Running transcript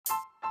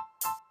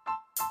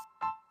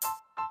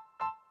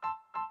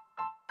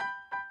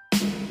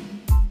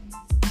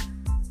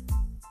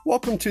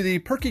Welcome to the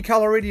Perky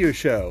Radio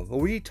Show, where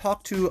we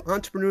talk to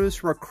entrepreneurs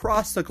from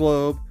across the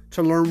globe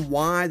to learn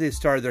why they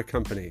started their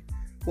company,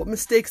 what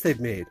mistakes they've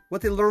made,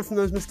 what they learned from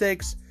those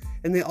mistakes,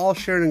 and they all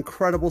share an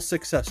incredible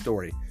success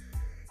story.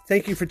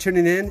 Thank you for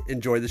tuning in.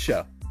 Enjoy the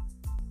show.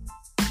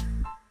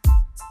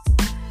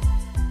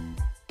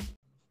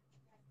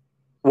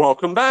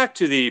 Welcome back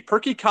to the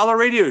Perky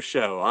Radio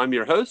Show. I'm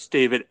your host,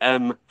 David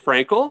M.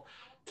 Frankel.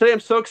 Today, I'm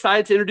so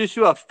excited to introduce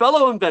you a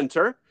fellow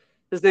inventor.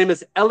 His name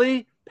is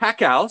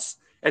Packouz,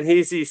 and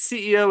he's the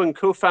CEO and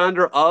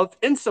co-founder of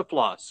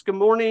InstaFloss. Good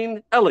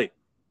morning, Ellie.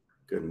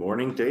 Good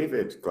morning,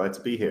 David. Glad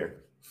to be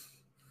here.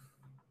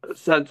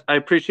 So I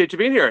appreciate you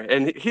being here.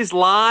 And he's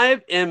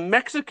live in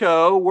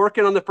Mexico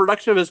working on the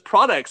production of his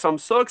product. So I'm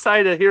so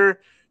excited to hear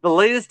the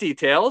latest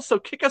details. So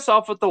kick us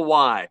off with the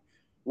why.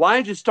 Why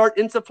did you start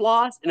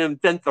InstaFloss and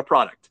invent the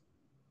product?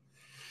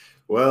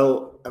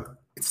 Well,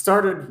 it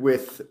started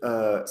with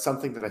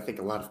something that I think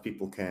a lot of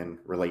people can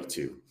relate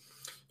to.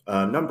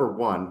 Number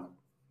one,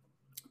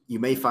 you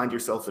may find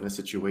yourself in a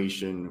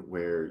situation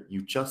where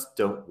you just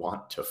don't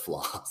want to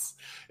floss.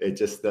 It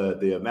just,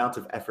 the amount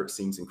of effort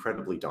seems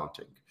incredibly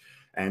daunting.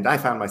 And I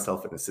found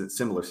myself in a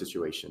similar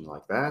situation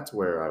like that,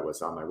 where I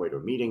was on my way to a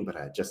meeting, but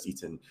I had just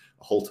eaten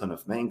a whole ton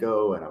of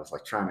mango and I was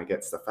like trying to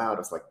get stuff out. I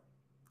was like,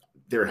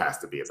 there has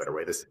to be a better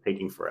way. This is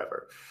taking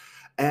forever.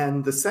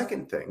 And the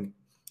second thing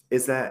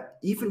is that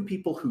even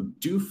people who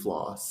do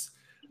floss,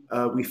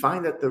 we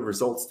find that the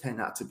results tend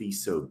not to be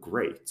so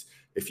great.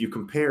 If you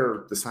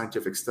compare the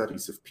scientific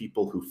studies of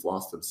people who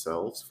floss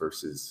themselves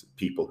versus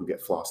people who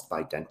get flossed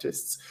by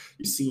dentists,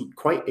 you see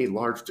quite a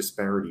large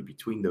disparity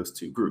between those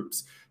two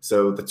groups.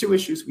 So the two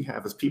issues we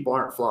have is people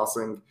aren't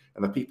flossing,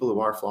 and the people who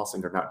are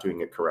flossing are not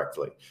doing it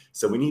correctly.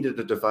 So we needed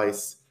a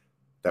device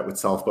that would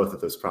solve both of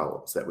those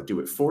problems, that would do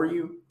it for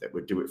you, that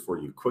would do it for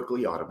you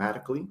quickly,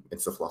 automatically.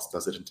 InstaFloss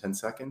does it in 10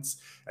 seconds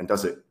and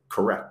does it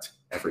correct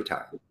every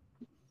time.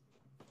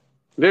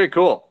 Very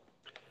cool.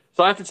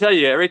 So I have to tell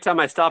you, every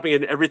time I stop and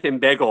get an everything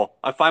bagel,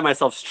 I find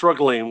myself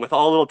struggling with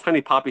all little tiny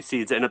poppy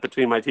seeds that end up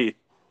between my teeth.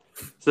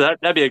 So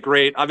that'd be a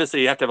great,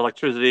 obviously you have to have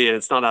electricity and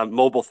it's not a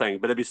mobile thing,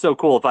 but it'd be so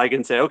cool if I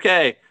can say,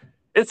 okay,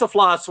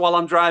 InstaFloss while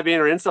I'm driving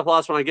or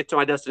InstaFloss when I get to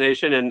my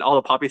destination and all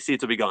the poppy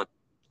seeds will be gone.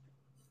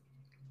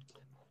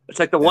 It's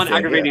like the one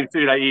aggravating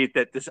food I eat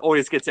that this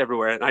always gets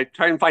everywhere. And I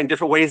try and find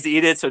different ways to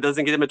eat it so it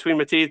doesn't get in between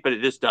my teeth, but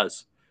it just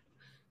does.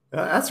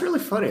 That's really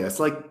funny.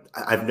 That's like,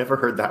 I've never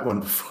heard that one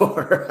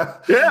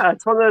before. Yeah,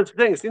 it's one of those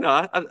things, you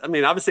know, I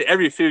mean, obviously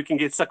every food can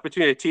get stuck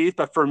between your teeth,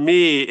 but for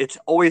me, it's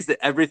always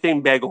the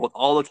everything bagel with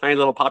all the tiny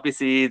little poppy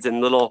seeds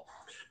and little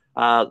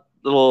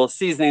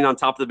seasoning on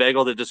top of the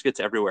bagel that just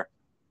gets everywhere.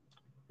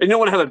 And you don't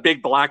want to have a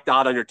big black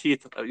dot on your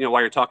teeth, you know,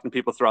 while you're talking to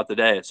people throughout the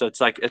day. So it's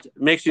like, it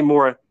makes you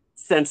more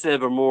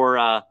sensitive or more,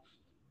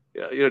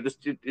 you know,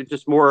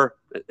 just more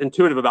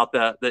intuitive about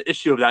the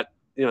issue of that,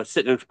 you know,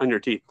 sitting on your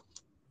teeth.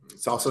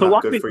 It's also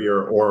not good for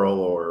your oral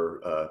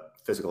or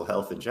physical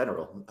health in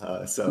general.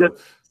 So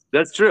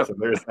that's true. So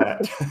there's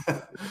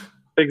that.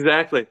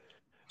 Exactly.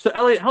 So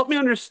Elliot, help me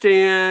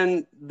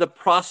understand the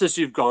process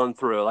you've gone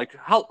through. Like,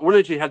 when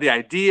did you have the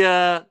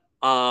idea?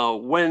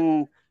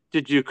 When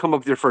did you come up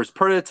with your first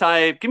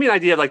prototype? Give me an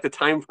idea of like the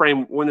time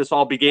frame when this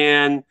all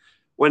began,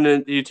 when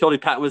the utility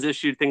patent was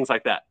issued, things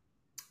like that.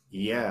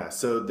 Yeah.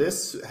 So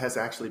this has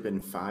actually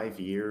been 5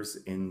 years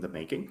in the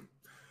making.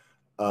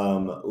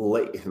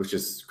 Which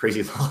is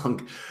crazy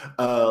long.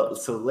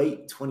 So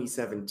late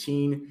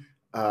 2017,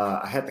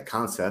 I had the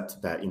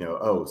concept that, you know,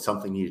 oh,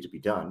 something needed to be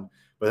done.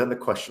 But then the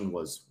question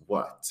was,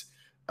 what?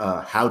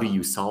 How do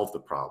you solve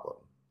the problem?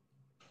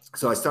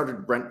 So I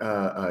started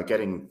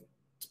getting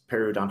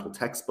periodontal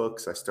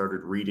textbooks. I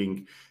started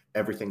reading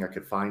everything I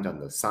could find on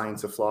the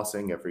science of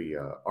flossing, every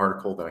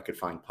article that I could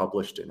find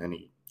published in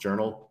any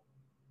journal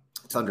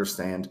to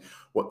understand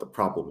what the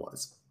problem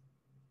was.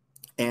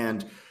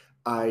 And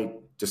I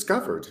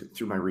discovered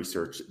through my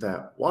research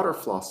that water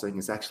flossing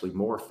is actually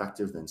more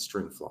effective than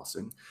string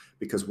flossing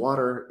because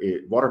water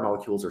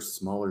molecules are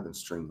smaller than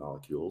string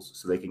molecules,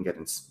 so they can get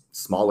in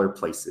smaller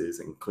places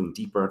and clean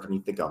deeper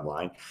underneath the gum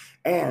line.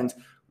 And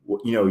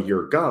you know,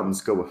 your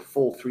gums go a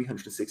full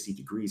 360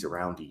 degrees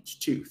around each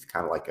tooth,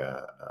 kind of like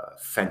a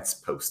fence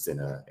post in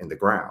the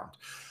ground.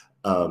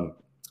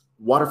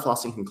 Water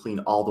flossing can clean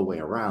all the way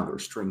around, or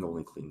string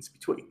only cleans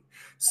between.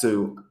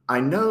 So I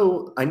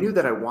knew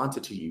that I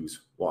wanted to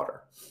use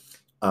water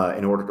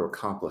in order to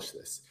accomplish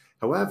this.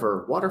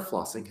 However, water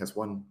flossing has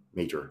one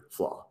major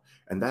flaw,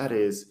 and that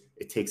is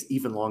it takes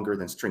even longer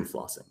than string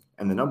flossing.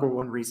 And the number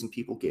one reason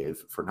people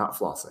give for not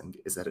flossing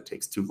is that it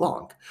takes too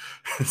long.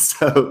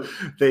 So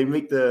they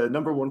make the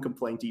number one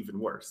complaint even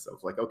worse. So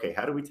it's like, okay,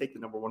 how do we take the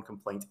number one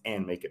complaint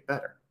and make it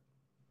better?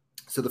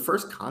 So the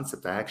first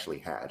concept I actually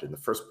had, and the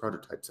first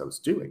prototypes I was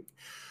doing,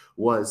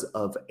 was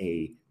of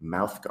a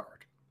mouth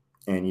guard.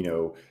 And, you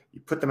know,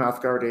 you put the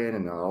mouth guard in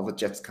and all the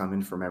jets come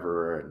in from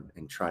everywhere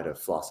and try to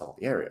floss all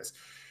the areas.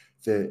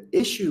 The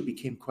issue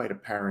became quite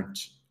apparent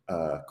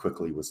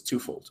quickly was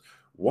twofold.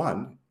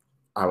 One,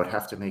 I would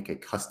have to make a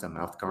custom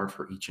mouth guard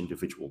for each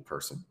individual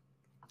person.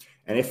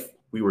 And if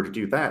we were to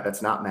do that,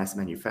 that's not mass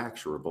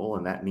manufacturable,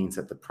 and that means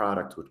that the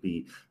product would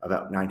be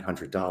about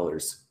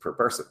 $900 per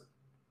person,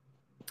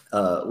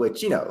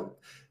 which, you know,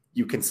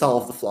 you can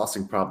solve the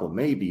flossing problem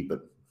maybe,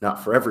 but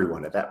not for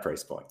everyone at that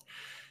price point.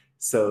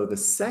 So the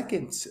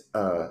second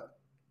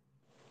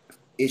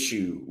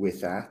issue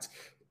with that,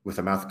 with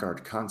a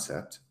mouthguard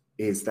concept,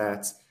 is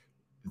that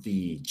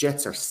the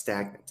jets are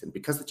stagnant. And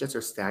because the jets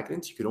are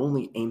stagnant, you can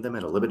only aim them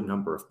at a limited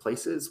number of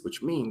places,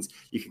 which means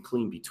you can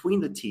clean between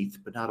the teeth,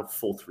 but not a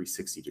full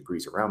 360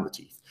 degrees around the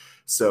teeth.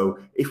 So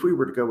if we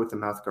were to go with the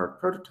mouthguard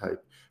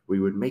prototype, we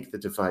would make the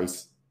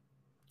device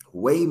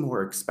way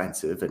more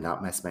expensive and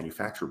not mass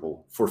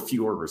manufacturable for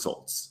fewer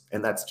results.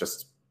 And that's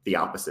just the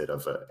opposite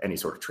of any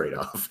sort of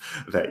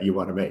trade-off that you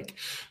want to make.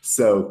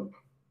 So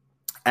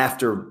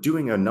after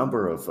doing a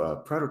number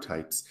of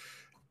prototypes,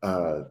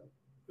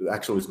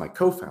 actually, it was my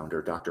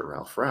co-founder, Dr.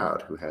 Ralph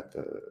Roud, who had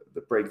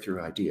the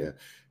breakthrough idea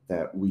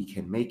that we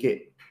can make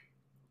it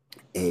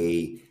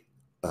a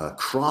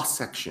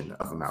cross-section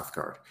of a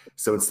mouthguard.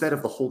 So instead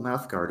of the whole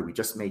mouthguard, we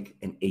just make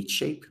an H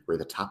shape where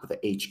the top of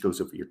the H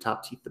goes over your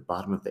top teeth, the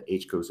bottom of the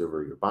H goes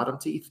over your bottom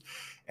teeth.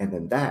 And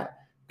then that,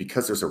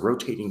 because there's a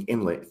rotating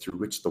inlet through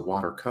which the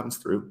water comes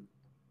through,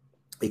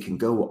 it can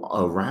go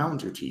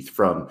around your teeth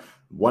from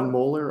one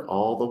molar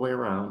all the way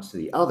around to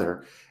the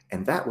other.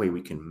 And that way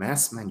we can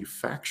mass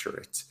manufacture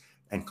it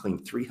and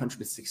clean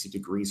 360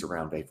 degrees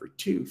around every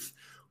tooth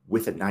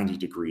with a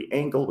 90-degree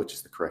angle, which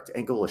is the correct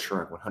angle,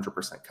 assuring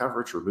 100%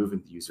 coverage,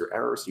 removing the user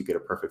error, so you get a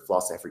perfect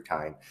floss every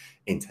time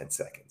in 10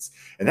 seconds.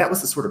 And that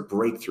was the sort of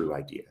breakthrough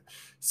idea.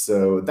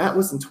 So that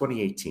was in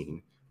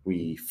 2018.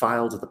 We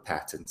filed the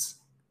patents.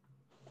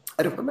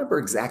 I don't remember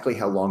exactly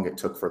how long it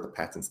took for the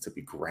patents to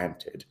be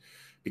granted,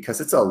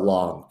 because it's a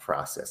long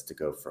process to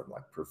go from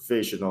like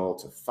provisional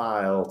to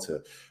file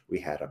to, we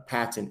had a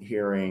patent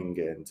hearing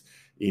and,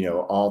 you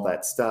know, all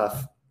that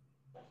stuff.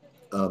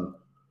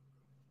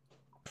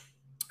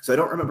 So I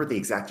don't remember the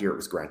exact year it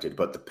was granted,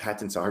 but the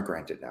patents are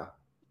granted now.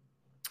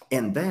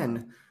 And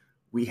then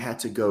we had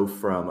to go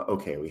from,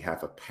 okay, we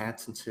have a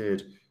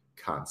patented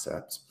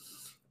concept,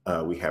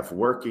 we have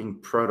working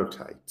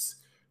prototypes,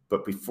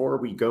 but before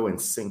we go and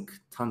sink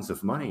tons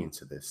of money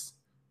into this,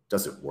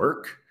 does it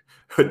work?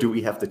 Do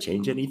we have to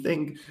change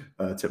anything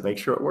to make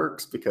sure it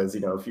works? Because,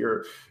 you know, if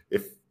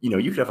you know,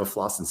 you could have a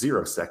floss in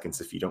 0 seconds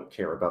if you don't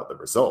care about the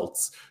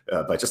results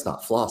by just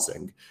not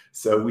flossing.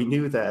 So we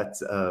knew that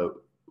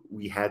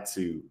we had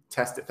to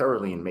test it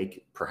thoroughly and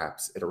make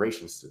perhaps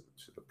iterations to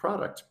the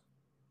product.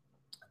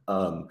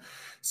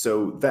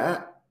 So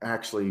that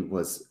actually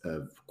was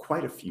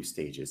quite a few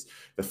stages.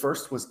 The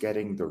first was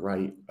getting the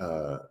right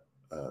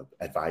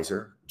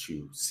advisor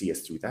to see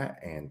us through that.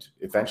 And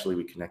eventually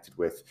we connected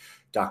with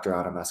Dr.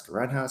 Ana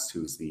Mascarenhas,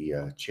 who's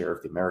the chair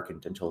of the American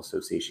Dental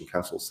Association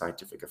Council of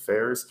Scientific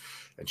Affairs.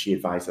 And she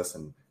advised us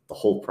in the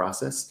whole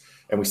process.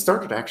 And we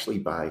started actually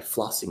by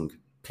flossing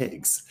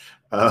pigs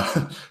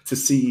to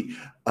see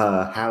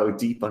how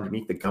deep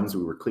underneath the gums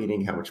we were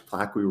cleaning, how much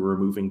plaque we were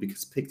removing,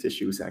 because pig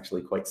tissue is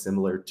actually quite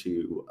similar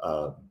to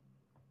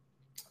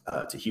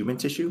human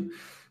tissue.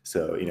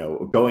 So, you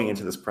know, going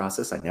into this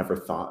process, I never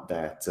thought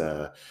that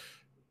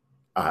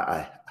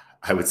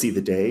I would see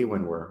the day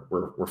when we're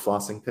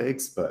flossing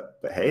pigs, but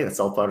hey, that's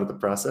all part of the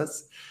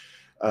process.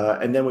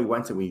 And then we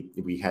went and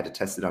we had to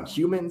test it on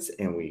humans,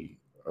 and we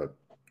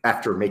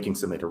after making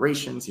some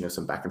iterations, you know,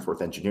 some back and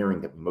forth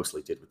engineering that we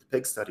mostly did with the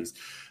pig studies,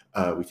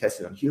 we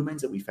tested on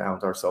humans, and we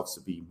found ourselves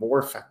to be more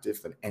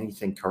effective than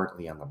anything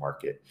currently on the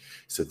market.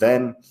 So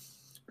then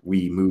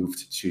we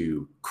moved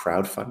to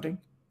crowdfunding.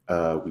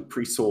 We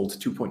pre-sold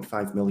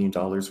 $2.5 million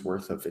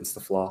worth of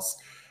InstaFloss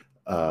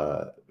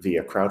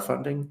via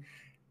crowdfunding.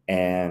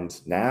 And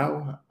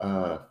now,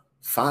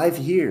 5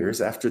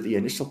 years after the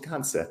initial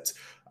concept,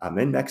 I'm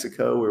in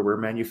Mexico where we're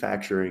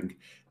manufacturing,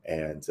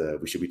 and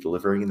we should be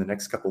delivering in the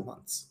next couple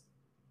months.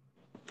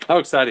 How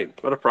exciting.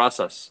 What a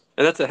process.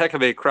 And that's a heck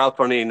of a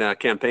crowdfunding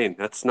campaign.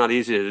 That's not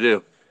easy to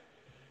do.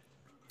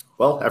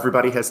 Well,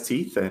 everybody has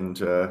teeth, and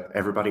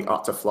everybody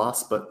ought to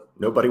floss, but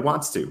nobody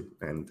wants to.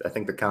 And I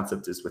think the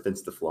concept is with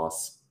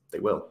InstaFloss, they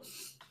will.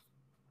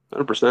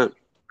 100%.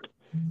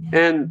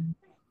 And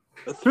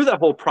through that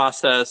whole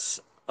process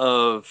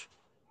of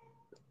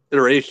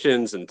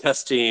iterations and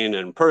testing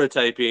and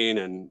prototyping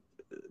and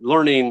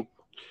learning,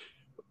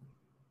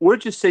 what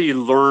did you say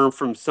you learned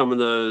from some of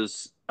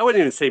those? I wouldn't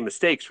even say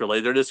mistakes,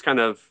 really. They're just kind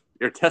of,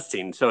 you're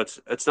testing. So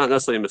it's not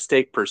necessarily a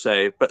mistake per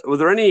se, but were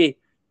there any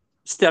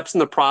steps in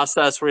the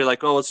process where you're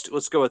like, oh,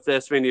 let's go with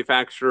this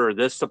manufacturer or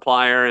this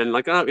supplier, and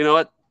like, oh, you know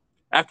what,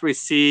 after we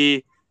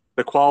see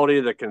the quality,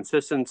 the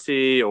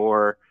consistency,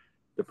 or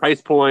the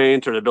price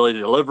point, or the ability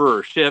to deliver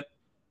or ship,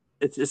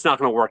 it's not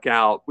going to work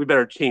out, we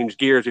better change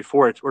gears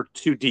before we're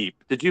too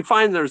deep? Did you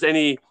find there's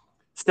any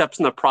steps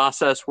in the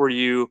process where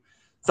you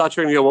thought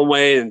you were going to go one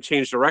way and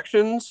change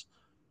directions,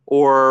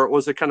 or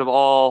was it kind of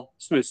all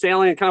smooth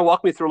sailing? Kind of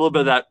walk me through a little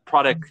bit of that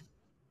product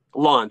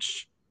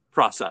launch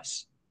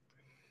process.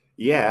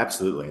 Yeah,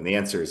 absolutely. And the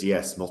answer is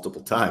yes,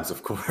 multiple times,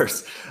 of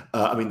course.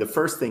 I mean, the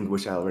first thing,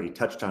 which I already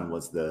touched on,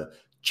 was the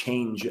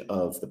change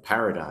of the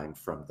paradigm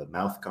from the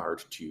mouth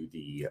guard to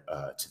the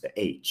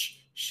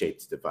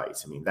H-shaped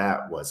device. I mean,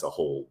 that was a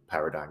whole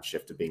paradigm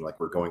shift of being like,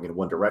 we're going in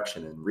one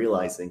direction and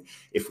realizing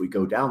if we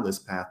go down this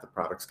path, the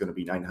product's going to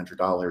be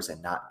 $900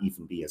 and not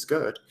even be as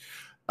good.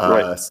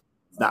 Right. So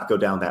not go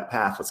down that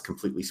path. Let's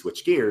completely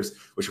switch gears,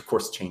 which of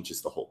course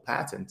changes the whole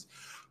patent.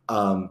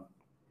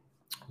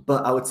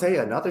 But I would say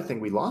another thing,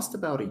 we lost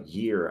about a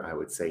year, I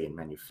would say, in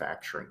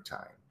manufacturing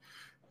time,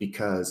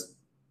 because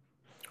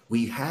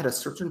we had a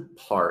certain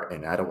part,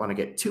 and I don't want to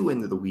get too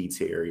into the weeds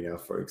here,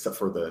 except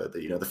for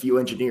the few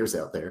engineers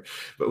out there,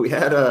 but we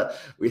had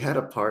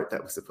a part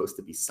that was supposed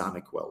to be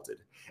sonic welded,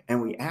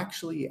 and we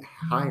actually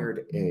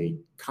hired a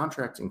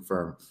contracting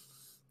firm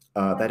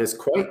that is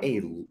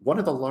one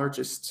of the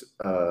largest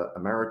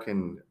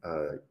American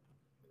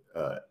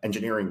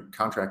engineering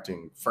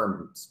contracting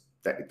firms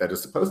that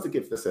is supposed to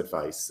give this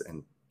advice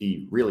and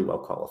be really well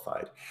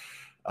qualified.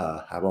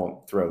 I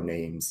won't throw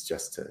names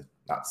just to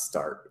not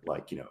start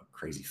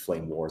crazy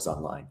flame wars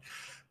online,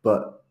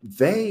 but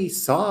they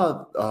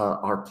saw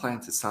our plan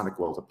to sonic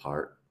weld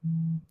apart,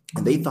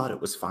 and they thought it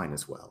was fine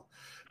as well.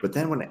 But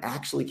then when it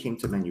actually came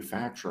to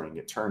manufacturing,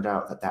 it turned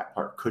out that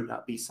part could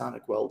not be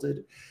sonic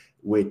welded,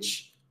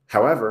 which,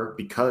 however,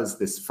 because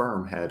this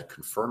firm had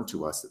confirmed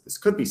to us that this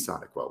could be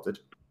sonic welded,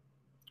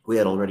 we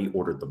had already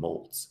ordered the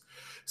molds.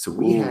 So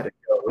we had to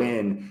go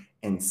in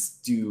and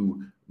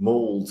do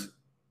mold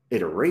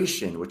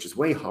iteration, which is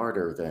way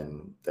harder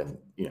than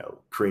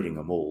creating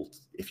a mold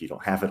if you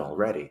don't have it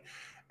already.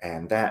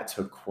 And that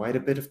took quite a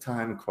bit of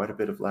time, quite a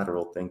bit of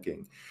lateral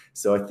thinking.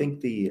 So I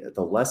think the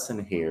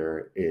lesson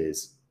here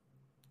is,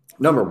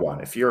 number one,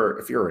 if you're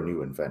a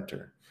new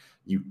inventor,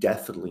 you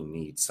definitely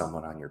need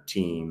someone on your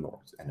team or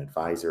an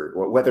advisor,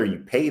 or whether you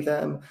pay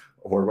them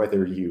or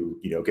whether you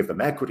give them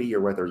equity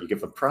or whether you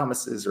give them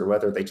promises or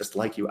whether they just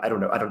like you. I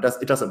don't know.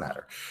 It doesn't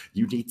matter.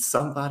 You need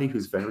somebody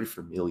who's very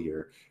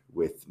familiar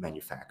with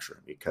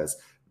manufacturing, because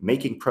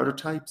making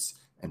prototypes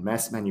and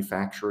mass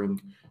manufacturing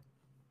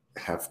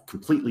have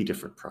completely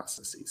different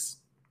processes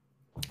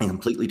and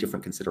completely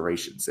different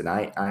considerations. And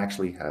I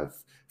actually have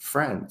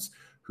friends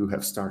who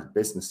have started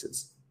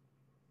businesses,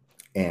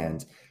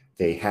 and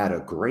they had a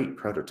great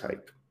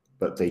prototype,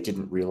 but they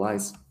didn't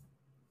realize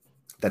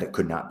that it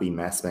could not be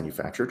mass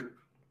manufactured,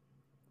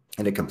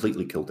 and it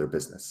completely killed their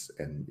business,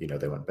 and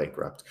they went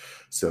bankrupt.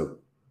 So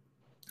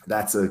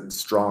that's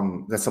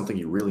something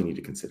you really need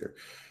to consider,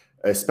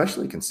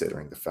 especially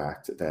considering the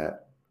fact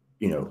that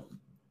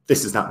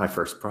this is not my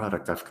first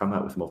product. I've come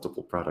out with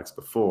multiple products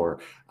before.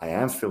 I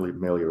am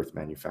familiar with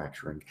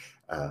manufacturing.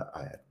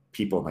 I had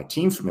people on my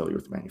team familiar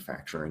with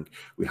manufacturing.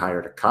 We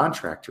hired a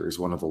contractor who's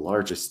one of the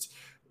largest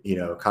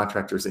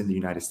contractors in the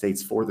United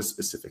States for the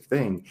specific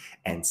thing.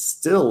 And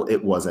still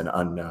it was an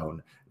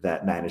unknown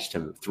that managed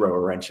to throw a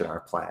wrench in our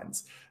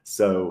plans.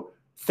 So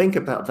think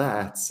about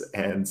that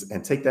and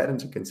take that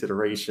into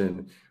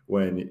consideration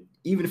when,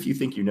 even if you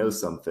think you know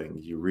something,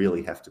 you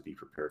really have to be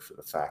prepared for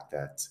the fact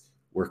that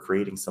we're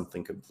creating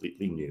something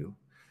completely new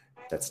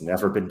that's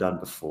never been done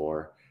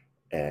before.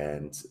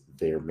 And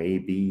there may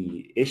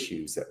be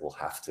issues that we'll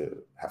have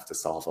to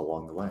solve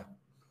along the way.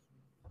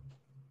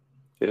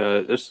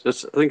 Yeah, I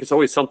think it's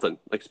always something,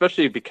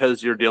 especially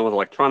because you're dealing with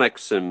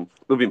electronics and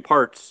moving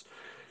parts.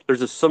 There's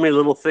just so many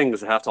little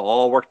things that have to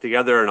all work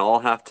together and all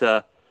have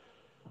to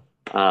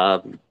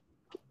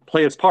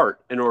play its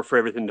part in order for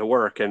everything to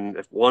work. And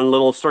if one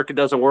little circuit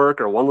doesn't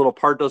work or one little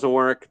part doesn't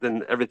work,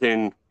 then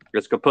everything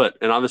gets kaput.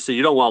 And obviously,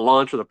 you don't want to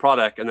launch with a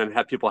product and then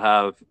have people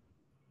have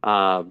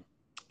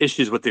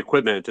issues with the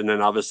equipment, and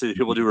then obviously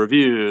people do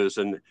reviews,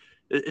 and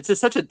it's just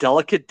such a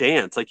delicate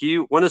dance.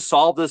 You want to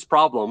solve this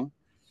problem.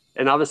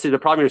 And obviously, the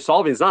problem you're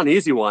solving is not an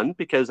easy one,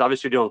 because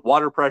obviously you're dealing with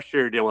water pressure,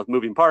 you're dealing with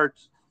moving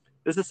parts.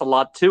 There's just a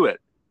lot to it.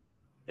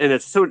 And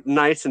it's so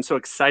nice and so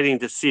exciting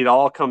to see it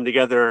all come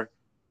together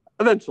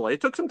eventually.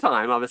 It took some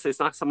time. Obviously, it's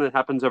not something that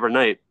happens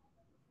overnight.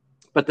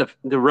 But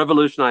to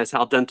revolutionize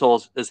how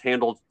dental is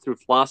handled through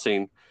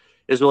flossing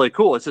is really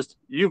cool. It's just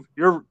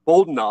you're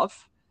bold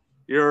enough,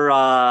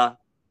 you're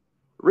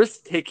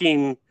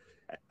risk-taking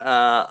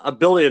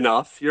ability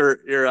enough, you're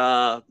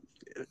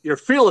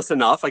fearless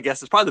enough, I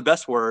guess is probably the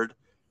best word,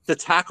 to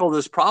tackle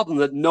this problem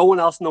that no one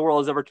else in the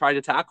world has ever tried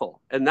to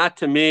tackle. And that,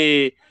 to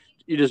me,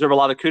 you deserve a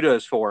lot of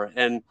kudos for.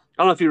 And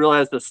I don't know if you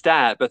realize the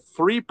stat, but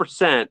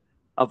 3%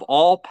 of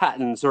all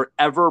patents are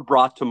ever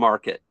brought to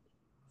market.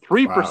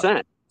 3%.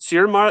 Wow. So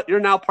you're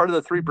now part of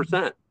the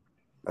 3%.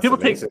 People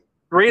amazing. Take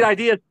great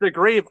ideas to the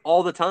grave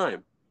all the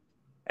time.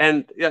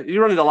 And you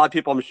run into a lot of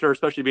people, I'm sure,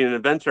 especially being an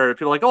inventor.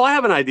 People are like, oh, I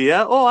have an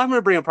idea. Oh, I'm going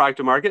to bring a product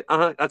to market.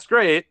 That's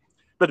great.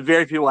 But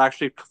very few will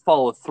actually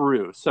follow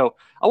through. So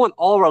I want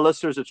all of our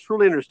listeners to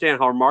truly understand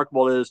how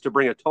remarkable it is to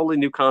bring a totally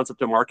new concept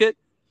to market.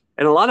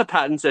 And a lot of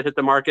patents that hit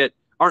the market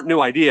aren't new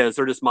ideas,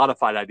 they're just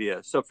modified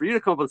ideas. So for you to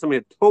come up with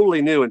something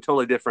totally new and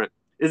totally different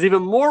is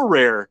even more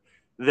rare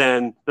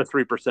than the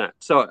 3%.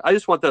 So I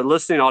just want the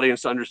listening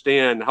audience to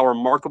understand how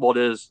remarkable it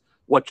is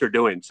what you're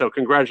doing. So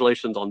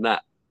congratulations on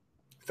that.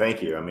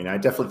 Thank you. I mean, I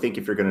definitely think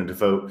if you're going to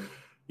devote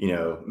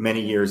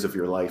many years of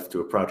your life to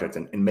a project,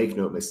 and make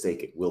no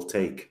mistake, it will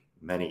take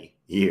many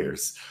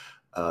years.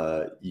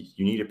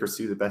 You need to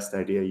pursue the best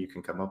idea you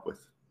can come up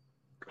with.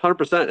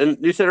 100%. And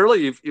you said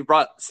earlier you've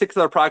brought 6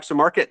 other products to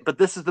market, but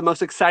this is the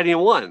most exciting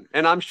one.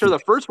 And I'm sure the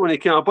first one you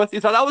came up with, you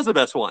thought that was the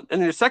best one.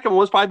 And your second one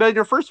was probably better than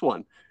your first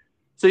one.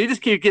 So you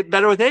just keep getting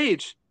better with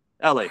age,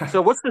 Ellie.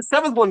 So what's the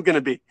 7th one going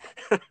to be?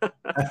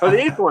 Or the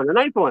 8th one, the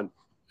 9th one?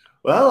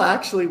 Well,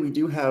 actually, we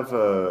do have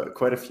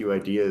quite a few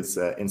ideas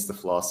at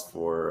InstaFloss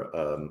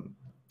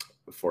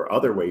for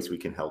other ways we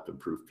can help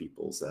improve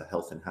people's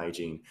health and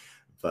hygiene.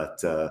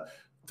 But the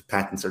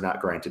patents are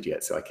not granted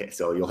yet, so I can't.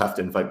 So you'll have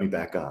to invite me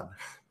back on.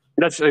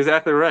 That's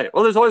exactly right.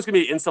 Well, there's always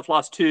going to be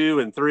InstaFloss 2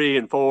 and 3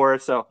 and 4.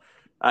 So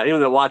anyone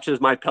that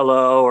watches My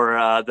Pillow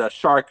or the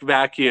Shark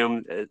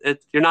vacuum,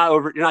 you're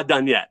not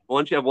done yet.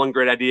 Once you have one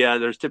great idea,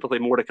 there's typically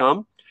more to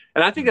come.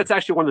 And I think that's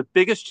actually one of the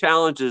biggest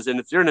challenges. And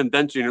if you're an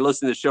inventor and you're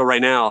listening to the show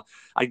right now,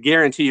 I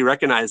guarantee you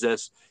recognize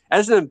this.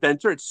 As an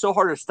inventor, it's so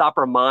hard to stop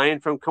our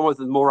mind from coming up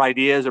with more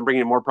ideas and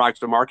bringing more products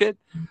to market.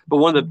 But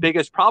one of the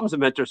biggest problems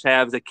inventors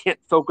have is they can't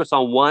focus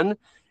on one,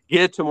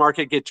 get it to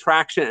market, get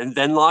traction, and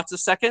then launch a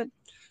second.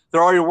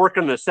 They're already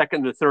working on the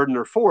second, the third, and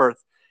the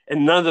fourth,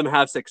 and none of them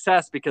have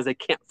success because they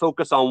can't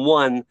focus on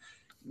one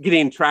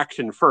getting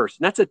traction first.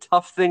 And that's a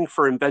tough thing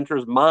for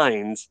inventors'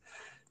 minds,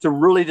 to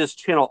really just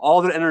channel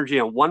all their energy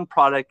on one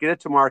product, get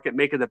it to market,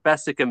 make it the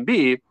best it can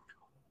be.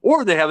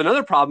 Or they have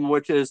another problem,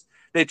 which is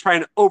they try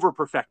and over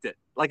perfect it.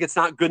 Like it's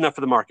not good enough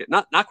for the market.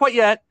 Not quite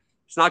yet.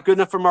 It's not good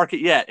enough for market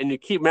yet. And you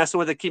keep messing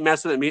with it,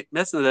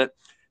 messing with it.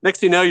 Next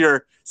thing you know,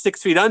 you're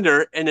 6 feet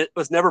under and it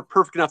was never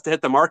perfect enough to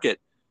hit the market.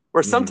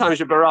 Or sometimes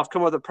you're better off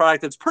coming with a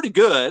product that's pretty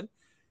good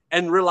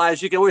and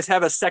realize you can always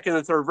have a second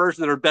and third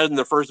version that are better than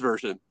the first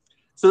version.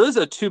 So those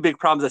are 2 big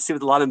problems I see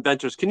with a lot of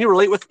inventors. Can you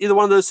relate with either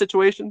one of those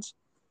situations?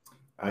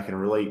 I can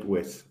relate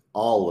with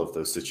all of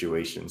those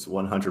situations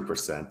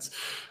 100%.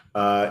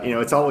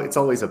 It's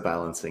always a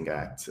balancing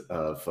act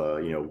of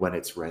when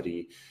it's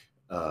ready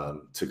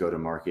to go to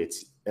market.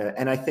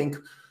 And I think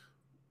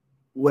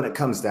when it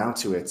comes down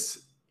to it,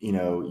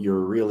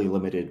 you're really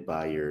limited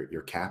by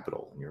your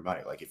capital and your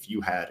money. Like if you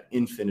had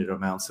infinite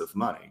amounts of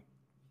money,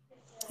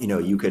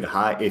 you could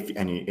hire,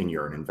 and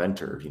you're an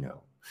inventor,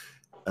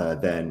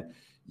 then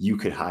you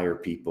could hire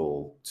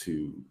people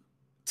to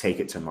take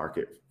it to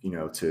market,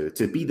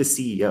 to be the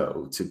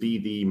CEO, to be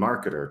the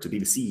marketer, to be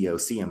the CEO,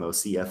 CMO,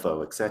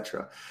 CFO,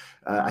 etc.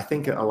 I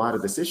think a lot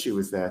of this issue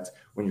is that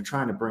when you're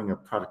trying to bring a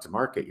product to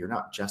market, you're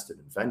not just an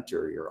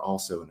inventor, you're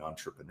also an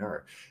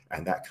entrepreneur.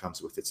 And that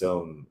comes with its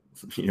own,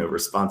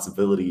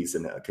 responsibilities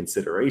and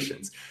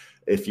considerations.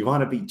 If you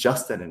want to be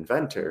just an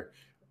inventor,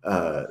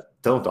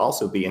 don't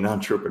also be an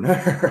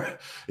entrepreneur,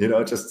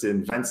 just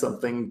invent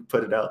something,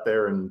 put it out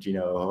there and,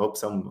 hope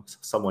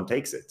someone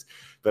takes it.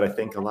 But I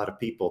think a lot of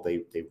people,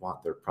 they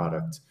want their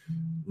product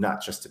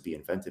not just to be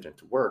invented and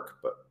to work,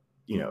 but,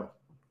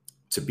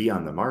 to be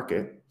on the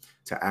market,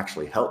 to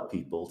actually help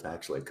people, to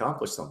actually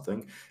accomplish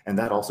something. And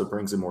that also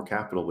brings in more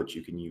capital, which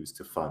you can use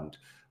to fund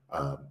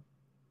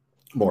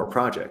more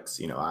projects.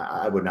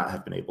 I would not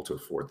have been able to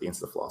afford the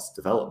InstaFloss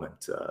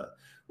development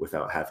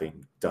without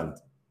having done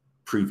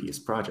previous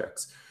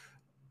projects.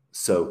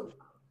 So,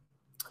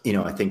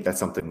 I think that's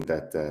something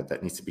that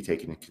needs to be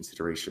taken into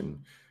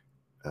consideration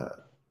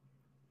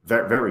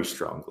very, very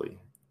strongly.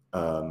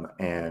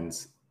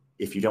 And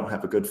if you don't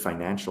have a good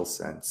financial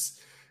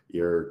sense,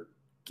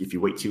 if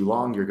you wait too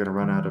long, you're going to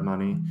run out of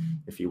money.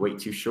 If you wait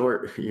too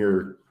short,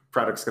 your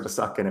product's going to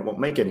suck and it won't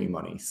make any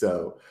money.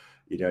 So,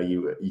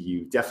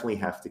 you definitely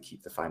have to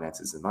keep the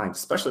finances in mind,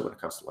 especially when it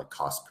comes to like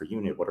cost per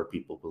unit. What are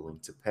people willing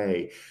to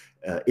pay?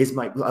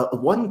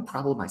 One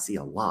problem I see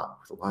a lot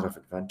with a lot of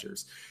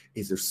inventors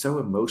is they're so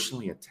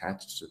emotionally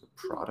attached to the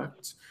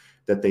product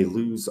that they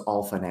lose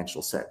all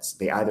financial sense.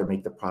 They either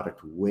make the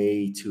product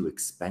way too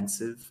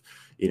expensive,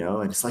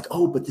 and it's like,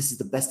 oh, but this is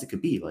the best it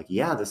could be. Like,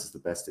 yeah, this is the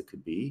best it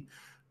could be,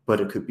 but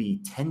it could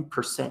be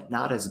 10%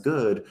 not as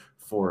good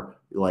for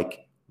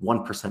like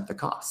 1% the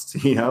cost,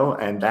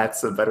 and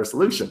that's a better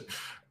solution.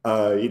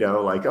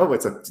 Like, oh,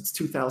 it's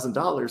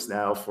 $2,000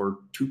 now for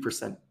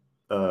 2%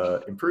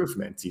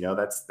 improvement.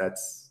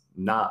 That's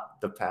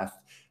not the path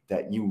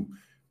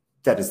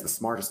that is the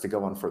smartest to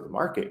go on for the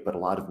market. But a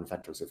lot of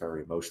inventors are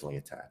very emotionally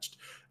attached,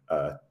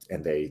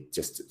 and they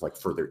just, like,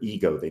 for their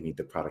ego, they need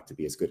the product to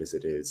be as good as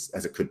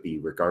it could be,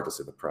 regardless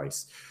of the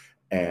price.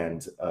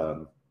 And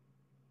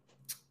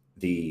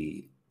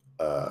the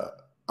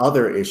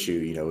other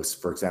issue, is,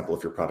 for example,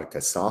 if your product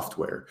has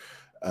software,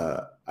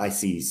 I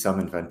see some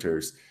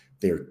inventors,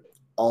 they're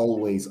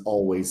always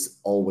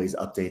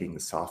updating the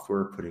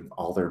software, putting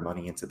all their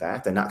money into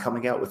that, and not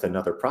coming out with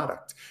another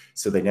product.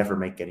 So they never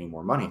make any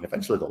more money, and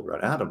eventually they'll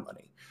run out of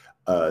money.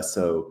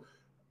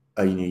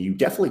 You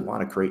definitely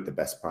want to create the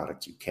best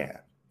product you can,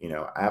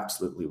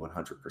 absolutely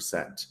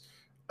 100%.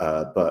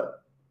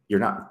 But you're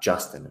not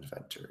just an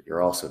inventor,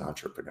 you're also an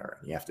entrepreneur,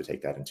 and you have to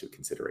take that into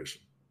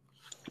consideration.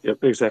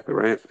 Yep, exactly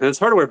right. And it's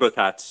hard to wear both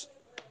hats.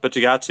 but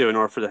you got to in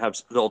order for to have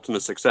the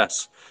ultimate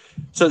success.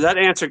 So that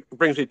answer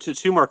brings me to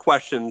two more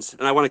questions,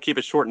 and I want to keep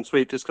it short and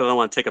sweet just because I don't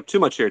want to take up too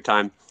much of your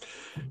time.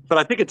 But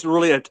I think it's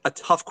really a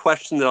tough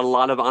question that a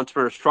lot of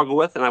entrepreneurs struggle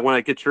with, and I want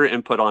to get your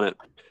input on it.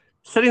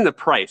 Setting the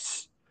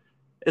price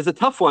is a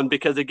tough one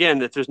because,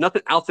 again, if there's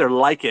nothing out there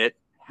like it,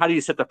 how do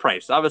you set the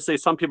price? Obviously,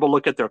 some people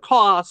look at their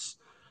costs,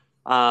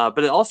 but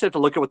they also have to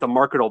look at what the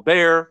market will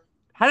bear.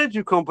 How did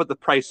you come up with the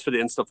price for the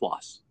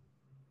InstaFloss?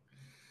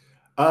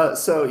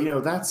 So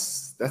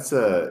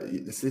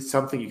this is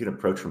something you can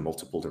approach from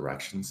multiple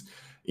directions.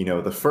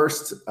 The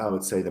first, I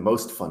would say, the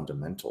most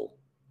fundamental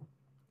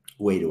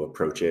way to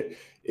approach it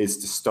is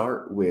to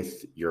start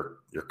with your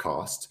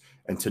cost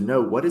and to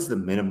know what is the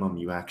minimum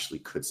you actually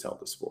could sell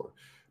this for,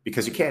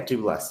 because you can't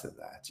do less than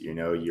that.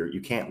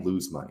 You can't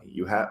lose money.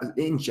 You have,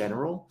 in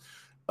general,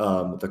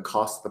 the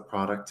cost of the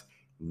product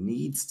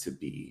needs to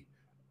be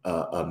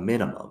a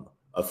minimum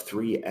of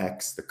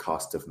 3x the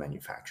cost of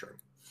manufacturing.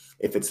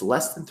 If it's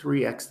less than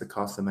 3x the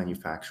cost of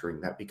manufacturing,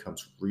 that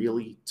becomes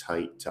really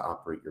tight to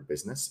operate your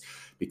business,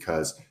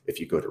 because if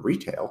you go to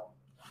retail,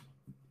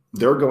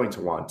 they're going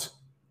to want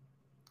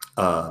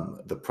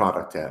the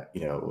product at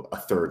a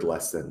third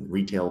less than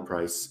retail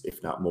price,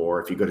 if not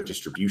more. If you go to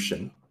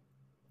distribution,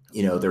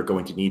 they're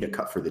going to need a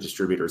cut for the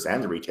distributors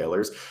and the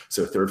retailers.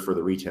 So a third for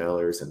the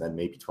retailers and then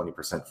maybe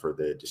 20% for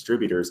the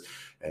distributors.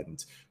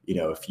 And,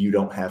 if you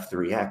don't have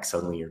 3x,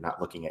 suddenly you're not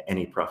looking at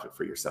any profit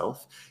for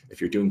yourself. If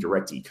you're doing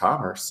direct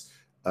e-commerce,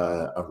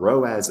 a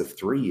ROAS of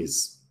 3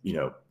 is,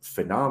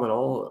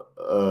 phenomenal.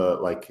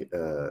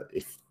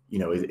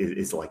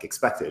 Is like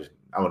expected.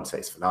 I wouldn't say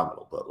it's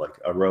phenomenal, but like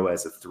a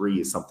ROAS of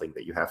 3 is something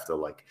that you have to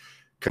like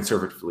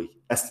conservatively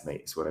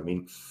estimate, is what I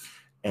mean.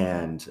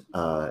 And,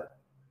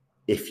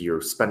 if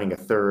you're spending a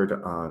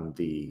third on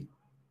the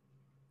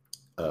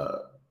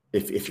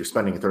if you're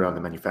spending a third on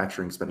the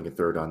manufacturing, spending a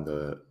third on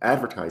the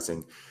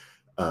advertising,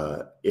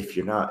 if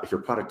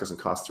your product doesn't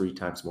cost 3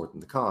 times more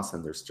than the cost,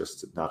 then there's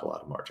just not a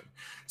lot of margin.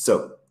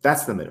 So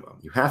that's the minimum.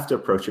 You have to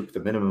approach it with the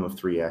minimum of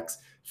 3x,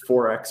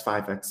 4x,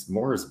 5x.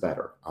 More is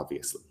better,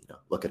 obviously.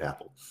 Look at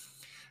Apple.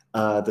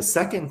 The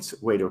second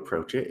way to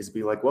approach it is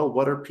be like, well,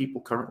 what are people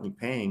currently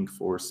paying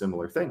for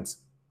similar things?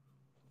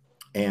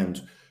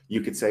 And you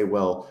could say,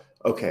 well,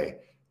 okay,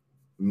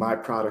 my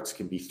products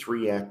can be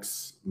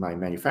 3x my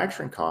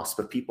manufacturing costs,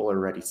 but people are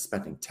already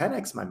spending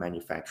 10x my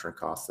manufacturing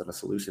costs on a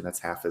solution that's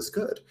half as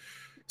good.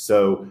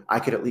 So I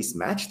could at least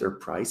match their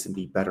price and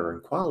be better in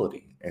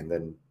quality and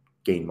then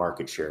gain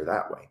market share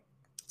that way.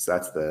 So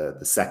that's the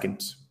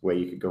second way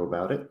you could go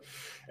about it.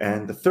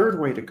 And the third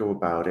way to go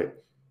about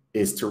it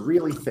is to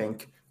really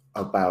think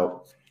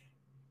about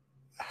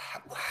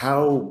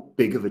how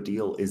big of a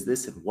deal is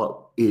this and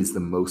what is the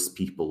most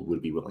people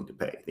would be willing to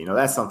pay.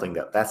 That's something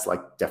that's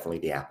like definitely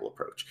the Apple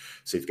approach.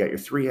 So you've got your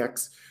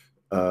 3x,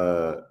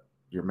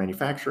 your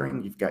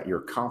manufacturing, you've got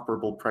your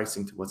comparable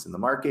pricing to what's in the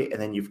market, and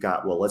then you've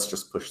got, well, let's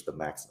just push the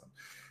maximum.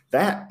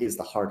 That is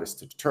the hardest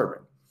to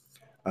determine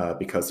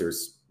because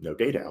there's no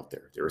data out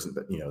there. There isn't,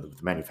 the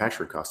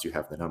manufacturing cost, you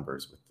have the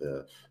numbers. With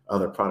the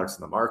other products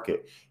in the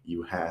market,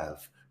 you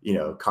have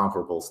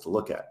comparables to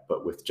look at.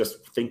 But with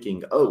just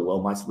thinking, oh,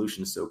 well, my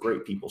solution is so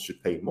great, people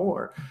should pay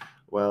more.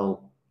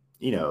 Well,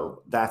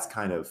 that's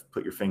kind of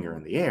put your finger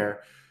in the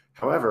air.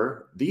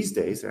 However, these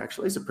days, there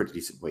actually is a pretty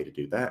decent way to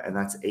do that, and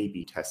that's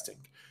A/B testing.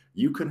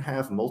 You can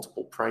have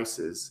multiple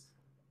prices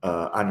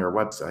on your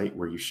website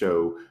where you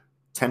show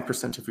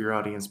 10% of your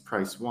audience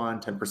price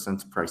 1,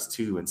 10% price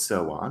 2, and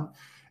so on.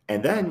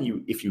 And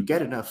then if you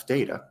get enough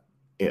data,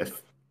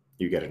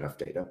 you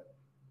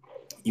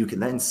can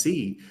then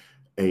see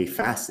a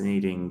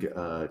fascinating,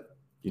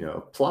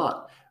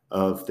 plot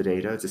of the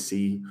data to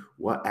see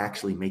what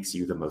actually makes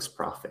you the most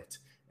profit.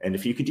 And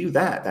if you could do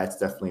that, that's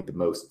definitely the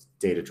most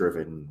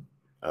data-driven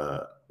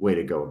way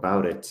to go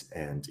about it.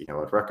 And,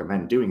 I'd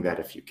recommend doing that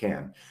if you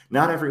can.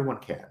 Not everyone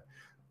can,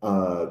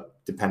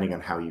 depending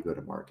on how you go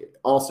to market.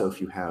 Also,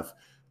 if you have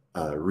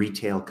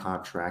retail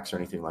contracts or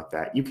anything like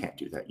that, you can't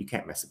do that. You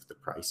can't mess with the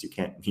price. You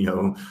can't,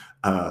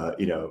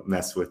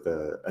 mess with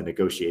a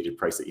negotiated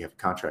price that you have a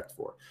contract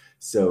for.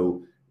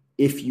 So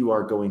if you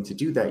are going to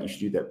do that, you should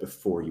do that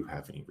before you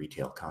have any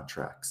retail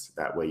contracts.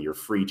 That way you're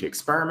free to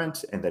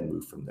experiment and then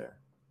move from there.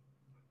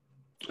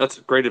 That's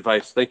great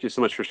advice. Thank you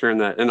so much for sharing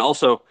that. And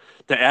also,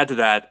 to add to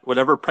that,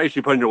 whatever price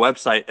you put on your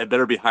website, it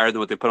better be higher than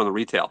what they put on the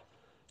retail.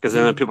 Because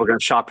then people are going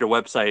to shop your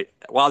website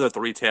while they're at the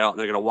retail, and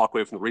they're going to walk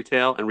away from the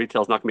retail, and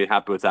retail is not going to be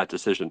happy with that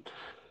decision.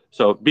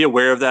 So be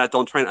aware of that.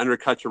 Don't try and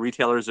undercut your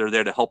retailers. They're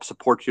there to help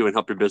support you and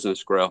help your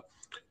business grow.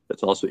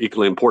 That's also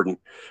equally important.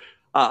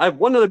 I have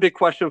one other big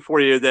question for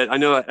you that I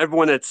know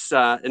everyone that's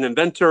an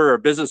inventor or a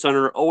business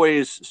owner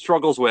always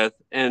struggles with,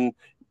 and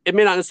it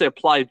may not necessarily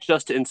apply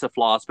just to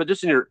InstaFloss, but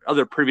just in your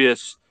other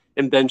previous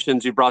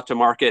inventions you brought to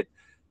market.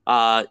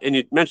 And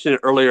you mentioned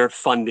it earlier,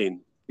 funding.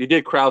 You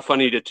did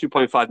crowdfunding. You did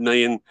 $2.5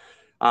 million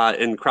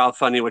in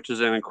crowdfunding, which is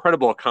an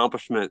incredible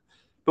accomplishment.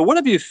 But what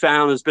have you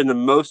found has been the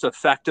most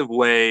effective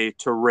way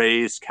to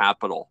raise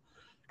capital?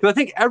 Because I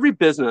think every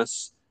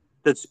business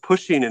that's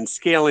pushing and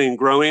scaling and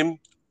growing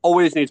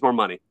always needs more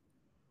money.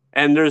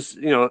 And there's,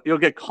 you'll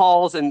get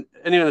calls, and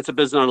anyone that's a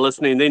business owner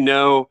listening, they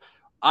know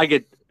I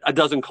get a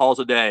dozen calls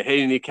a day. Hey,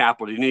 you need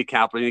capital, you need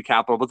capital, you need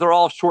capital. But they're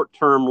all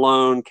short-term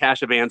loan,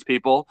 cash advance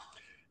people.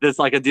 That's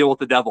like a deal with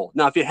the devil.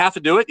 Now, if you have to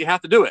do it, you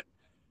have to do it.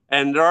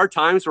 And there are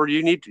times where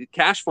you need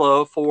cash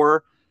flow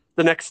for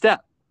the next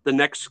step, the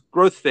next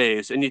growth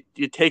phase, and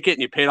you take it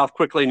and you pay it off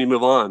quickly and you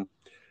move on.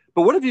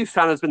 But what have you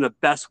found has been the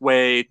best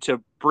way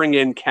to bring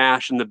in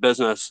cash in the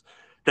business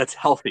that's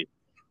healthy?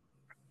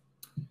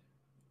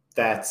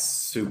 That's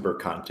super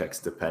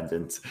context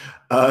dependent.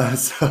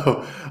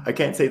 So I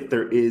can't say that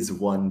there is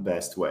one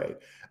best way.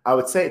 I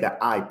would say that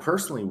I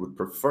personally would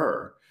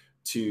prefer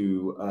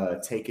to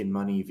take in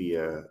money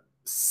via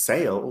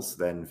sales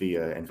than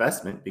via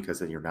investment, because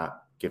then you're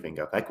not giving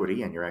up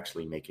equity and you're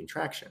actually making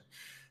traction.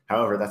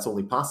 However, that's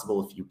only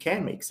possible if you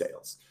can make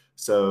sales.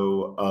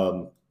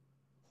 So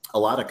a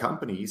lot of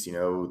companies,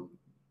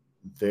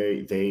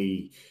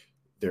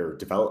 their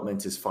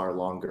development is far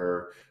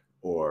longer,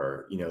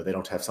 or they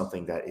don't have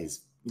something that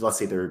is, let's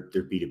say they're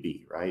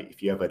B2B, right?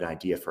 If you have an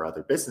idea for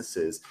other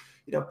businesses,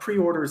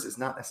 pre-orders is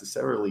not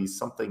necessarily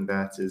something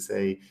that is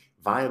a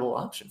viable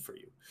option for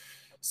you.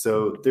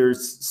 So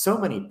there's so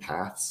many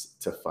paths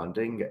to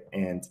funding,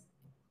 and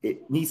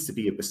it needs to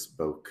be a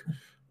bespoke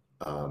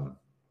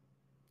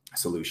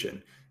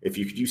solution. If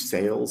you could use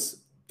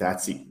sales,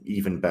 that's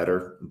even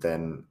better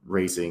than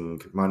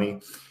raising money.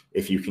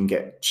 If you can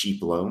get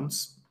cheap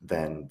loans,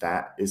 then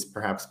that is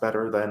perhaps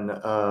better than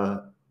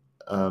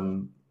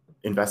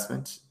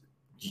investment,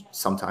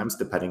 sometimes,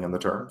 depending on the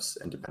terms,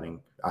 and depending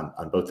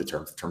on both the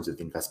terms of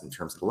the investment,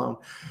 terms of the loan.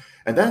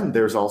 And then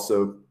there's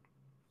also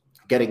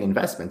getting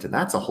investment, and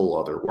that's a whole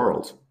other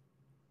world.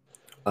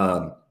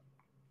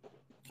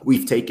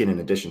 We've taken, in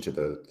addition to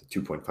the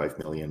 2.5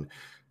 million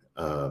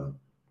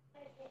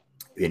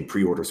in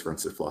pre-orders for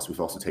InstaFloss, we've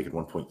also taken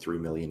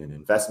 1.3 million in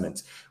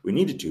investments. We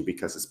needed to,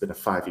 because it's been a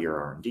 5-year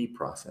R&D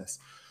process.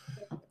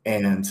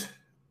 And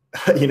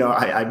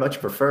I much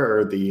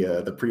prefer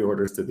the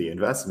pre-orders to the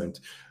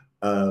investment.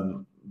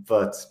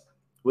 But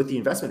with the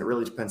investment, it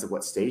really depends on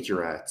what stage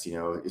you're at.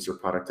 Is your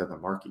product on the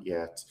market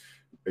yet?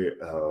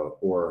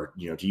 Or,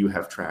 do you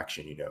have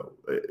traction?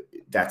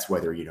 That's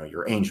whether,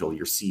 your angel,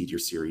 your seed, your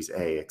series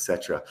A,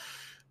 etc.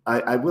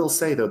 I will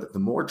say, though, that the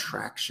more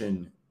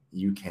traction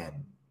you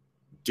can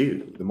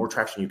do, the more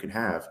traction you can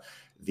have,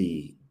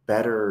 the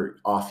better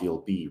off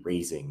you'll be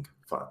raising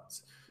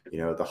funds.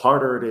 The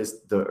harder it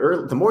is,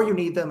 the more you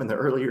need them, and the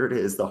earlier it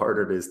is, the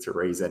harder it is to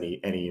raise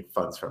any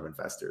funds from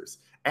investors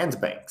and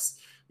banks.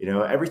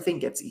 Everything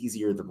gets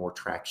easier the more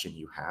traction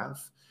you have,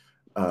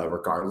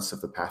 regardless of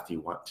the path you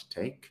want to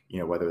take,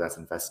 whether that's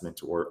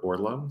investment or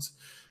loans.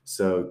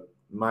 So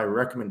my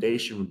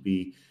recommendation would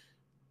be,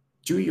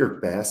 do your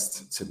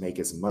best to make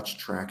as much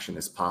traction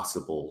as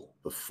possible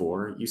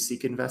before you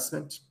seek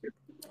investment,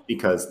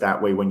 because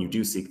that way, when you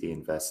do seek the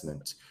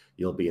investment,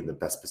 you'll be in the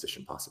best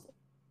position possible.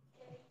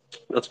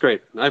 That's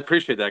great. I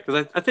appreciate that,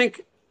 because I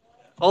think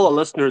all the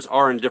listeners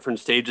are in different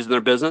stages in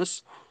their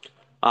business.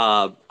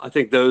 I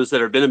think those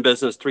that have been in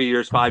business 3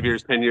 years, 5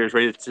 years, 10 years,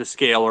 ready to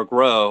scale or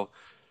grow,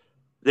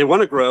 they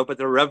want to grow, but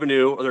their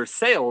revenue or their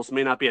sales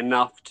may not be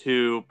enough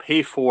to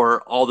pay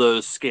for all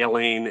those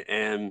scaling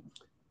and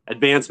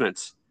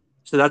advancements.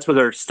 So that's where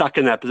they're stuck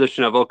in that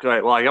position of,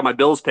 okay, well, I got my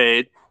bills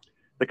paid,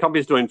 the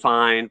company's doing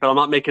fine, but I'm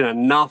not making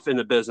enough in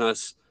the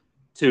business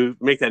to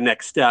make that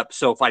next step.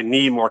 So if I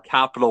need more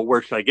capital,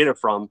 where should I get it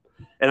from?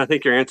 And I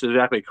think your answer is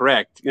exactly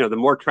correct. The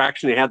more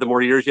traction you have, the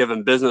more years you have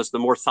in business, the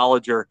more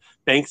solid your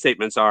bank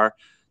statements are,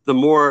 the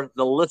more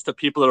the list of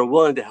people that are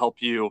willing to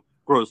help you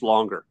grows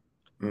longer.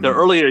 Mm-hmm. The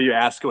earlier you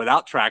ask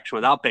without traction,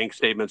 without bank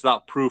statements,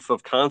 without proof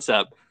of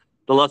concept,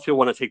 the less people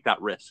want to take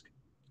that risk.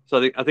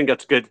 So I think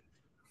that's good.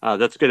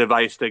 That's good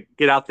advice, to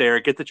get out there,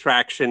 get the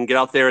traction, get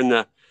out there in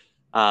the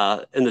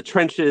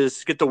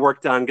trenches, get the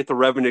work done, get the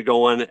revenue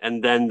going,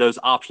 and then those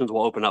options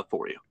will open up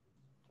for you.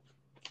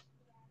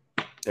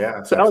 Yeah,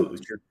 that's absolutely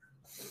true.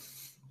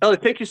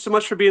 Elliot, thank you so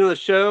much for being on the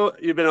show.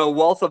 You've been a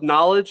wealth of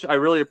knowledge. I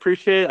really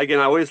appreciate it. Again,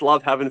 I always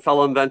love having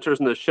fellow inventors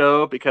on the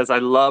show, because I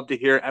love to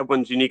hear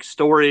everyone's unique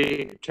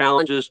story,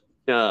 challenges,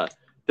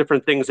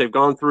 different things they've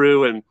gone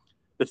through, and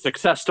the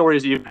success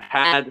stories you've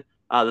had,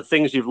 the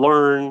things you've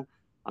learned.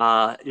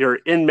 You're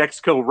in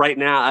Mexico right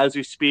now as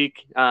we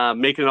speak,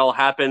 making it all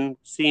happen,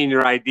 seeing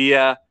your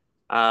idea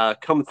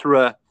come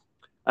through an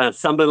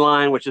assembly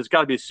line, which has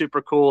got to be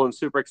super cool and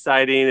super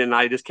exciting. And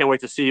I just can't wait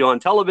to see you on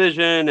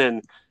television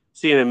and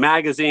seeing in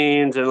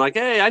magazines, and like,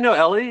 hey, I know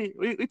Ellie.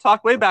 We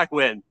talked way back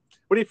when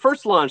he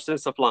first launched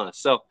InstaFloss.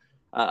 So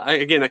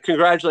I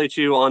congratulate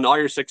you on all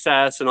your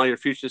success and all your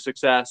future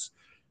success.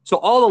 So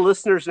all the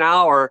listeners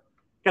now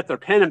got their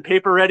pen and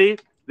paper ready.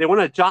 They want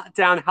to jot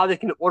down how they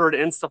can order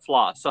at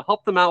InstaFloss. So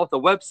help them out with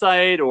a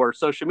website or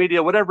social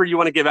media, whatever you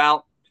want to give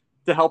out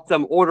to help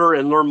them order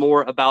and learn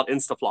more about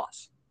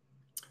InstaFloss.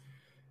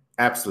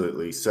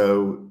 Absolutely.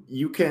 So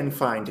you can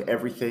find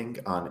everything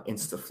on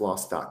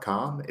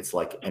instafloss.com. It's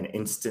like an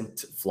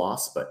instant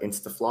floss, but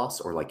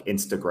InstaFloss, or like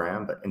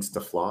Instagram, but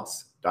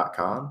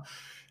instafloss.com.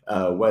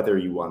 Whether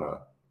you want to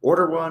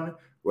order one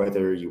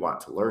whether you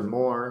want to learn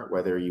more,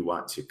 whether you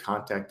want to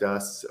contact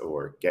us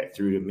or get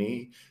through to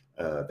me,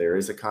 there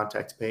is a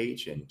contact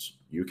page and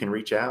you can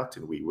reach out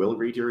and we will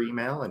read your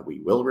email and we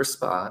will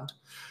respond.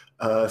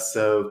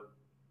 So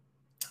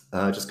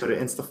just go to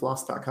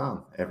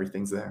InstaFloss.com.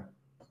 Everything's there.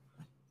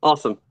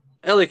 Awesome.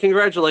 Ellie,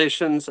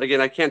 congratulations.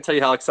 Again, I can't tell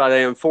you how excited I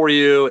am for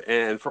you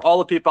and for all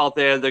the people out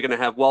there. They're going to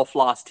have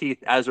well-flossed teeth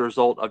as a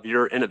result of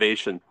your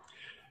innovation.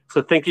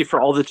 So thank you for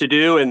all that you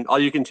do and all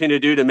you continue to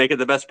do to make it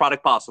the best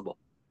product possible.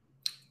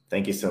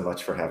 Thank you so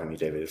much for having me,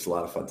 David. It's a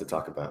lot of fun to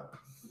talk about.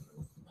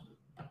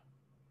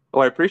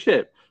 Oh, I appreciate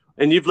it.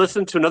 And you've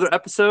listened to another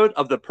episode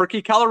of the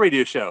Perky Collar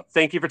Radio Show.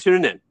 Thank you for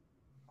tuning in.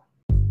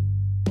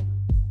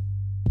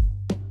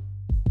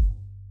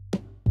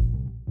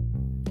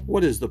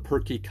 What is the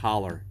Perky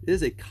Collar? It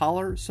is a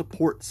collar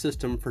support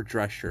system for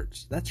dress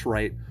shirts. That's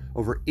right,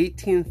 over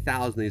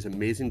 18,000 of these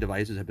amazing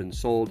devices have been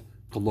sold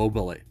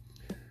globally.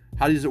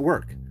 How does it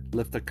work?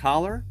 Lift the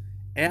collar,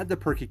 add the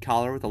Perky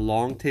collar with the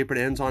long tapered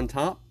ends on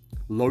top,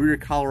 lower your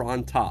collar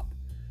on top,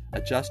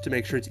 adjust to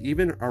make sure it's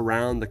even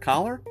around the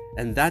collar,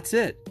 and that's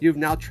it. You've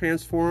now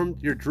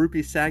transformed your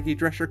droopy, saggy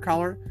dress shirt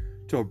collar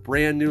to a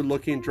brand new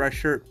looking dress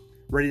shirt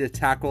ready to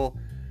tackle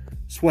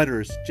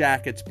sweaters,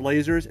 jackets,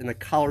 blazers, and the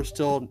collar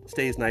still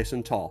stays nice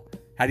and tall.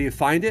 How do you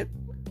find it?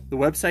 The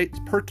website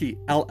is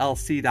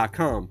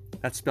perkyllc.com.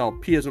 That's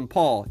spelled P as in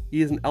Paul,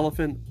 E as in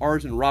elephant, R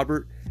as in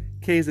Robert,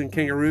 K as in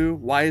kangaroo,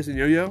 Y as in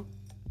yo-yo,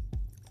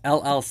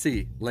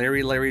 LLC,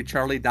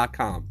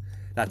 LarryCharlie.com.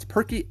 That's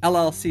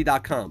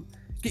perkyllc.com.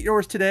 Get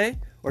yours today,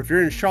 or if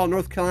you're in Charlotte,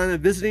 North Carolina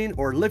visiting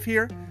or live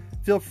here,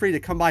 feel free to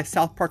come by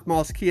South Park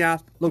Mall's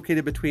kiosk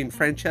located between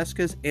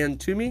Francesca's and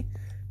Toomey.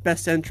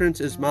 Best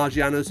entrance is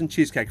Maggiano's and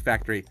Cheesecake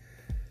Factory.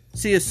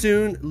 See you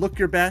soon. Look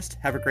your best.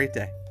 Have a great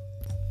day.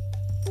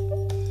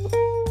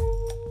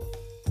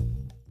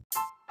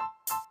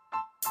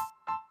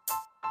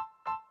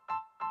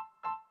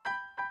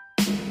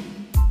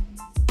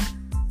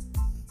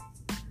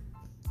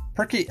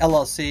 Perky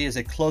LLC is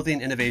a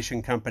clothing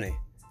innovation company.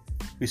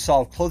 We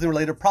solve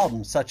clothing-related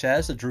problems such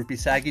as the droopy,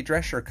 saggy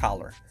dress shirt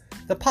collar,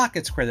 the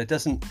pocket square that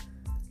doesn't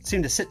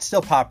seem to sit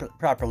still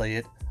properly.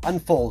 It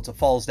unfolds, it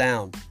falls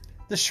down.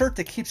 The shirt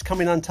that keeps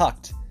coming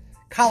untucked,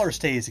 collar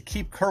stays that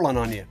keep curling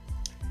on you,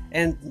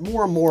 and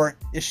more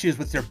issues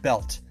with your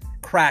belt,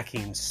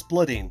 cracking,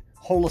 splitting.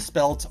 Holeless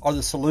belts are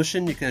the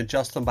solution. You can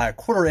adjust them by a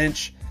 1/4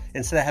 inch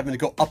instead of having to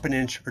go up an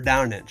inch or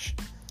down an inch.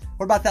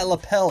 What about that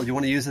lapel you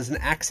want to use as an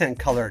accent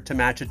color to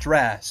match a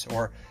dress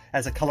or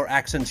as a color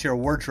accent to your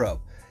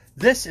wardrobe?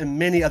 This and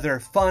many other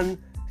fun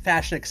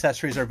fashion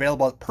accessories are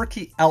available at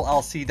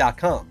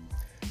perkyllc.com.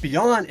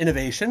 Beyond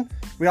innovation,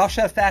 we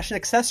also have fashion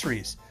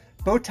accessories.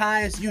 Bow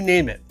ties, you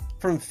name it,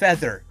 from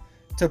feather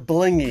to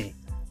blingy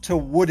to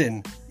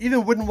wooden,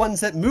 even wooden ones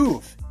that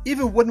move,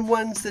 even wooden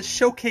ones that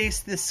showcase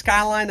the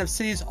skyline of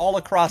cities all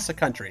across the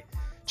country.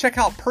 Check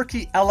out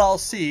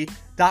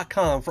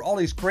perkyllc.com for all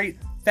these great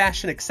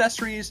fashion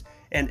accessories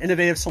and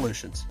innovative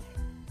solutions.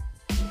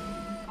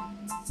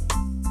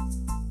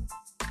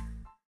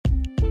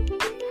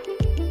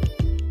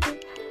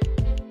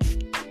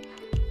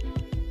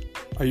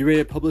 Are you ready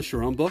to publish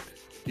your own book?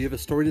 Do you have a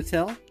story to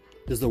tell?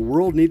 Does the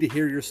world need to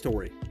hear your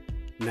story?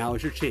 Now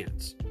is your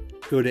chance.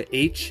 Go to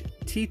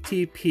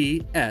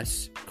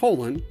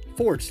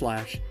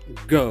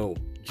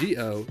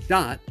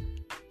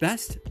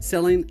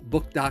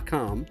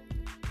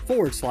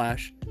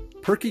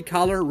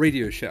Collar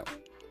Radio Show.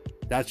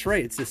 That's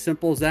right, it's as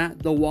simple as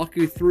that. They'll walk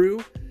you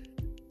through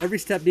every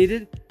step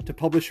needed to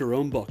publish your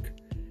own book.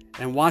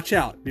 And watch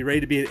out, be ready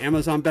to be an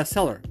Amazon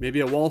bestseller, maybe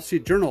a Wall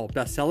Street Journal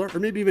bestseller, or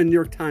maybe even a New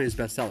York Times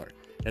bestseller.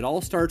 It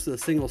all starts with a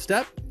single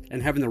step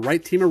and having the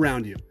right team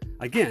around you.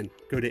 Again,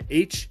 go to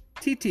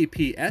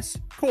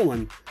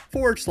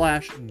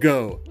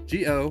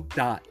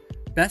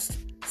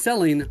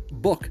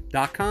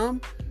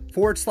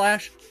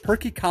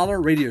https://bestsellingbook.com/Perky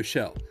Collar Radio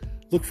Show.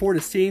 Look forward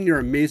to seeing your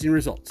amazing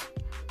results.